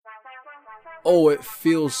Oh, it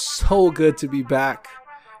feels so good to be back.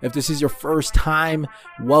 If this is your first time,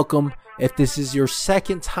 welcome. If this is your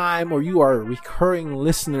second time or you are a recurring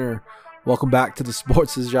listener, welcome back to the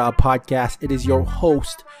Sports is Job podcast. It is your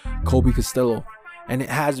host, Kobe Castillo. And it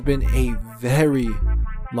has been a very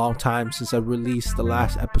long time since I released the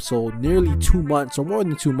last episode, nearly 2 months or more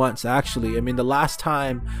than 2 months actually. I mean, the last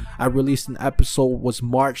time I released an episode was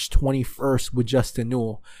March 21st with Justin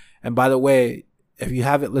Newell. And by the way, if you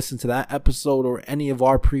haven't listened to that episode or any of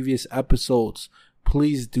our previous episodes,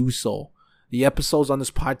 please do so. The episodes on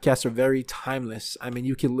this podcast are very timeless. I mean,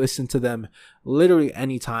 you can listen to them literally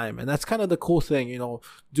anytime. And that's kind of the cool thing,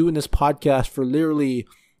 doing this podcast for literally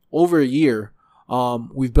over a year.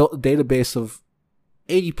 We've built a database of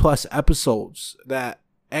 80 plus episodes that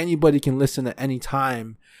anybody can listen at any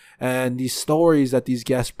time. And these stories that these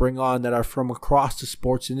guests bring on that are from across the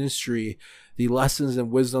sports industry, the lessons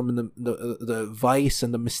and wisdom and the advice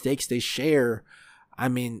and the mistakes they share, I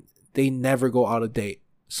mean, they never go out of date.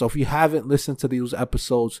 So if you haven't listened to these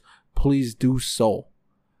episodes, please do so.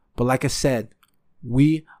 But like I said,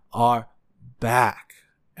 we are back.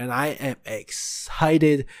 And I am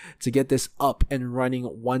excited to get this up and running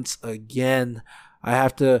once again. I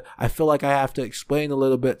feel like I have to explain a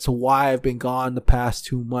little bit to why I've been gone the past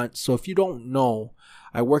 2 months. So if you don't know,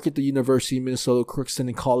 I work at the University of Minnesota Crookston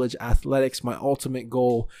in college athletics. My ultimate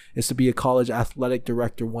goal is to be a college athletic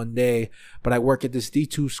director one day, but I work at this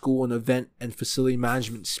D2 school in event and facility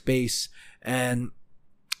management space. And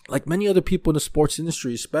like many other people in the sports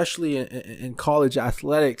industry, especially in college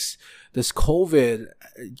athletics, this COVID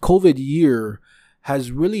year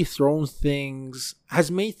has really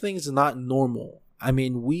has made things not normal. I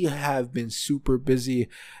mean, we have been super busy,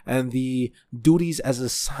 and the duties as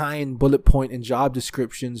assigned bullet point and job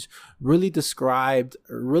descriptions really described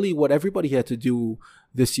what everybody had to do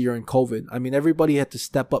this year in COVID. I mean, everybody had to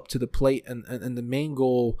step up to the plate, and the main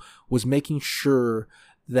goal was making sure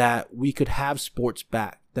that we could have sports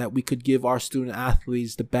back, that we could give our student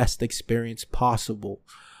athletes the best experience possible.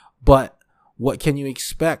 But what can you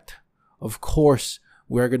expect? Of course,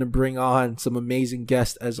 we're going to bring on some amazing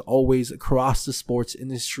guests as always across the sports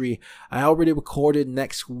industry. I already recorded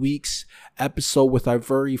next week's episode with our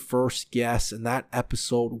very first guest, and that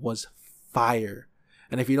episode was fire.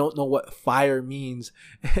 And if you don't know what fire means,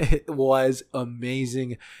 it was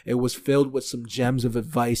amazing. It was filled with some gems of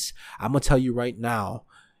advice. I'm going to tell you right now,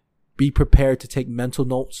 be prepared to take mental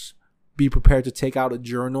notes. Be prepared to take out a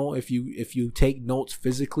journal if you take notes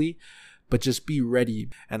physically. But just be ready,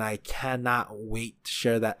 and I cannot wait to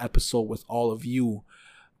share that episode with all of you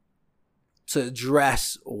to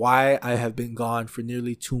address why I have been gone for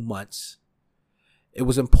nearly 2 months. It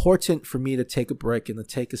was important for me to take a break and to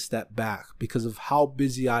take a step back because of how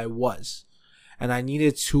busy I was, and I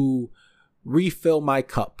needed to refill my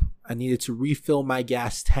cup. I needed to refill my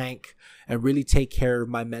gas tank and really take care of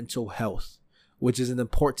my mental health, which is an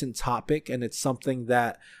important topic, and it's something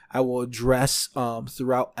that I will address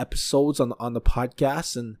throughout episodes on the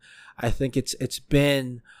podcast. And I think it's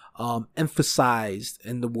been emphasized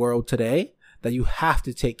in the world today that you have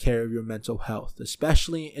to take care of your mental health,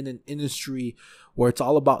 especially in an industry where it's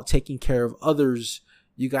all about taking care of others.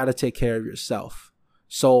 You got to take care of yourself.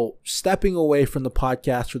 So stepping away from the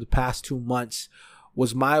podcast for the past 2 months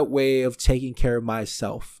was my way of taking care of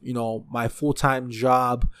myself. My full-time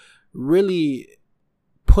job really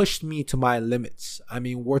pushed me to my limits. I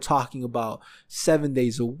mean, we're talking about 7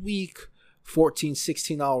 days a week, 14,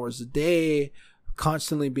 16 hours a day,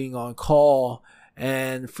 constantly being on call.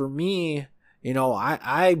 And for me,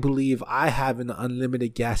 I believe I have an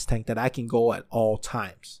unlimited gas tank that I can go at all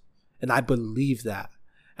times. And I believe that.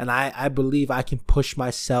 And I believe I can push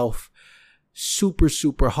myself super,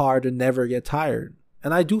 super hard and never get tired.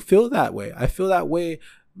 And I do feel that way. I feel that way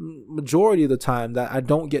majority of the time, that I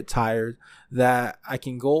don't get tired, that I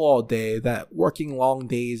can go all day, that working long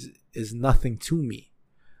days is nothing to me.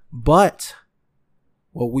 But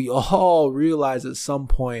what we all realize at some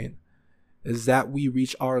point is that we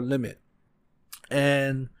reach our limit.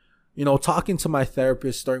 And, talking to my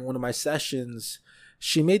therapist during one of my sessions,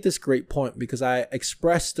 she made this great point because I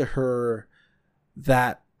expressed to her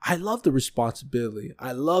that I love the responsibility.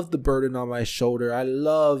 I love the burden on my shoulder. I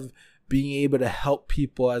love being able to help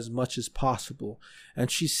people as much as possible.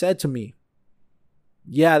 And she said to me,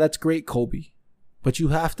 yeah, that's great, Kobe, but you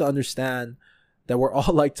have to understand that we're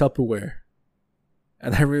all like Tupperware.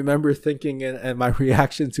 And I remember thinking and my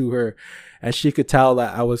reaction to her, and she could tell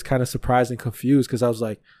that I was kind of surprised and confused because I was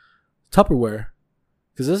like, Tupperware?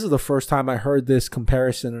 Because this is the first time I heard this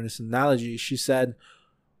comparison or this analogy. She said,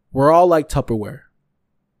 we're all like Tupperware.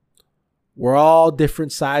 We're all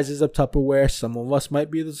different sizes of Tupperware. Some of us might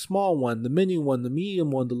be the small one, the mini one, the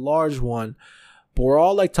medium one, the large one. But we're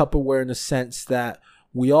all like Tupperware in the sense that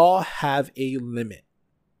we all have a limit.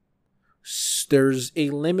 There's a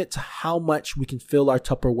limit to how much we can fill our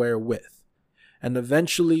Tupperware with. And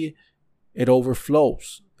eventually, it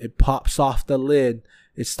overflows. It pops off the lid.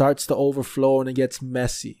 It starts to overflow and it gets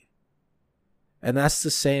messy. And that's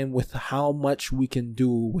the same with how much we can do,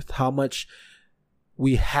 with how much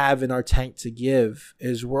we have in our tank to give,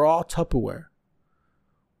 is we're all Tupperware.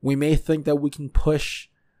 We may think that we can push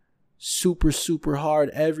super, super hard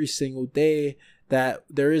every single day, that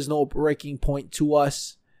there is no breaking point to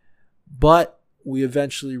us, but we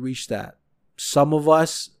eventually reach that. Some of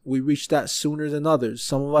us, we reach that sooner than others.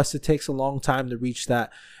 Some of us, it takes a long time to reach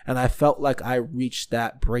that. And I felt like I reached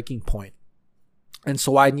that breaking point. And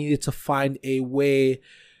so I needed to find a way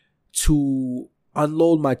to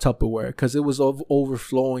unload my Tupperware because it was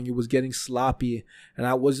overflowing. It was getting sloppy and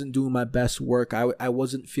I wasn't doing my best work. I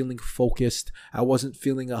wasn't feeling focused. I wasn't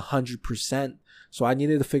feeling 100%. So I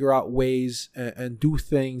needed to figure out ways and do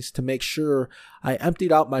things to make sure I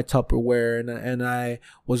emptied out my Tupperware and I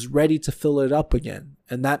was ready to fill it up again.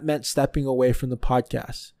 And that meant stepping away from the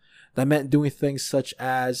podcast. That meant doing things such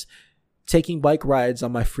as taking bike rides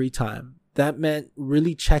on my free time. That meant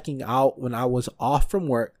really checking out when I was off from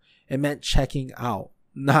work. It meant checking out,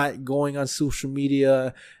 not going on social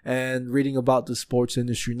media and reading about the sports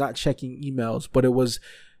industry, not checking emails, but it was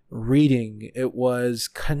reading. It was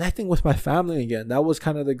connecting with my family again. That was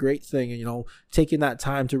kind of the great thing, taking that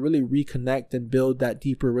time to really reconnect and build that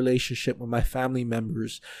deeper relationship with my family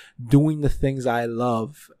members, doing the things I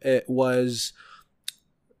love.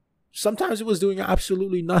 Sometimes it was doing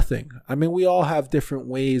absolutely nothing. I mean, we all have different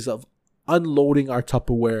ways of unloading our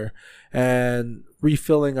Tupperware and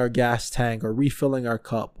refilling our gas tank or refilling our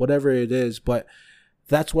cup, whatever it is. But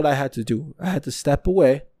that's what I had to do. I had to step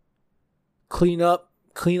away, clean up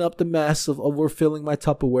the mess of overfilling my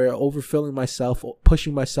Tupperware, overfilling myself,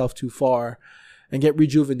 pushing myself too far, and get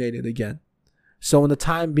rejuvenated again. So in the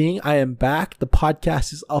time being, I am back. The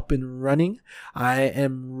podcast is up and running. I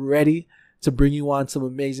am ready to bring you on some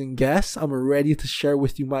amazing guests. I'm ready to share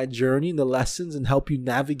with you my journey and the lessons and help you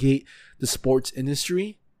navigate the sports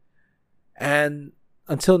industry. And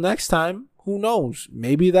until next time, who knows?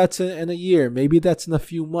 Maybe that's in a year. Maybe that's in a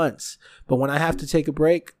few months. But when I have to take a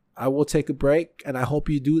break, I will take a break, and I hope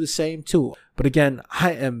you do the same too. But again,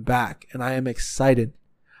 I am back, and I am excited.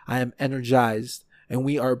 I am energized, and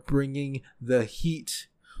we are bringing the heat.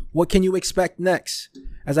 What can you expect next?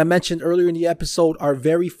 As I mentioned earlier in the episode, our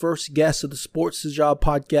very first guest of the Sports to Job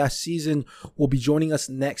podcast season will be joining us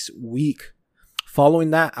next week.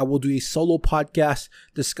 Following that, I will do a solo podcast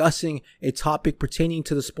discussing a topic pertaining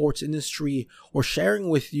to the sports industry or sharing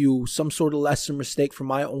with you some sort of lesson or mistake from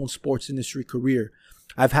my own sports industry career.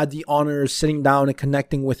 I've had the honor of sitting down and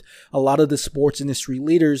connecting with a lot of the sports industry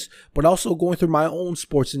leaders, but also going through my own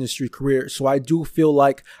sports industry career. So I do feel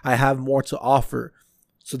like I have more to offer.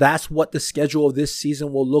 So that's what the schedule of this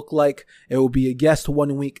season will look like. It will be a guest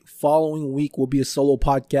 1 week. Following week will be a solo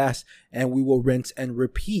podcast, and we will rinse and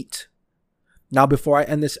repeat. Now, before I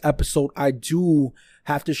end this episode, I do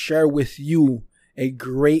have to share with you a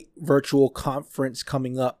great virtual conference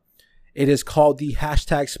coming up. It is called the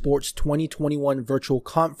 #Sports 2021 Virtual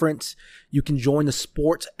Conference. You can join the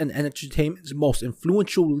sports and entertainment's most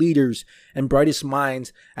influential leaders and brightest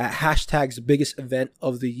minds at #'s biggest event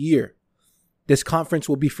of the year. This conference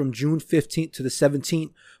will be from June 15th to the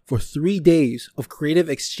 17th for 3 days of creative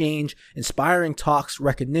exchange, inspiring talks,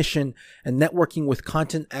 recognition, and networking with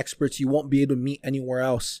content experts you won't be able to meet anywhere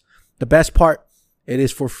else. The best part, it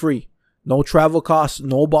is for free. No travel costs,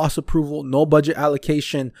 no boss approval, no budget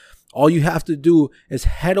allocation. All you have to do is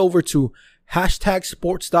head over to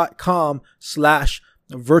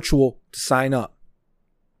 #sports.com/virtual to sign up.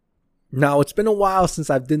 Now, it's been a while since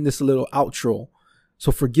I've done this little outro,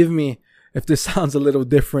 so forgive me if this sounds a little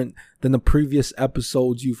different than the previous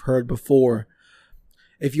episodes you've heard before.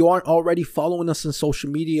 If you aren't already following us on social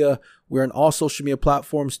media, we're on all social media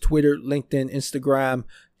platforms: Twitter, LinkedIn, Instagram,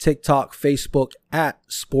 TikTok, Facebook,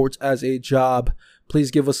 @SportsAsAJob.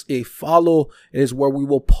 Please give us a follow. It is where we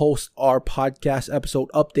will post our podcast episode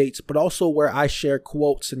updates, but also where I share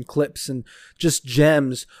quotes and clips and just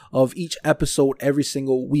gems of each episode every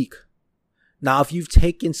single week. Now, if you've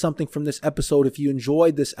taken something from this episode, if you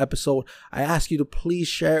enjoyed this episode, I ask you to please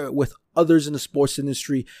share it with others in the sports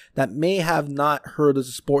industry that may have not heard of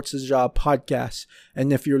the Sports is a Job podcast.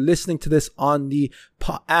 And if you're listening to this on the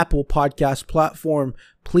Apple podcast platform,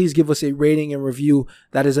 please give us a rating and review.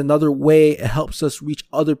 That is another way it helps us reach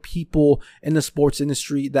other people in the sports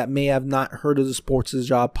industry that may have not heard of the Sports is a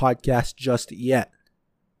Job podcast just yet.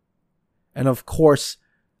 And of course,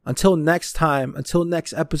 until next time, until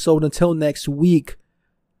next episode, until next week,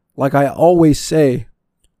 like I always say,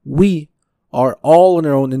 we are all on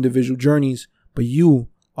our own individual journeys, but you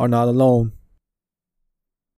are not alone.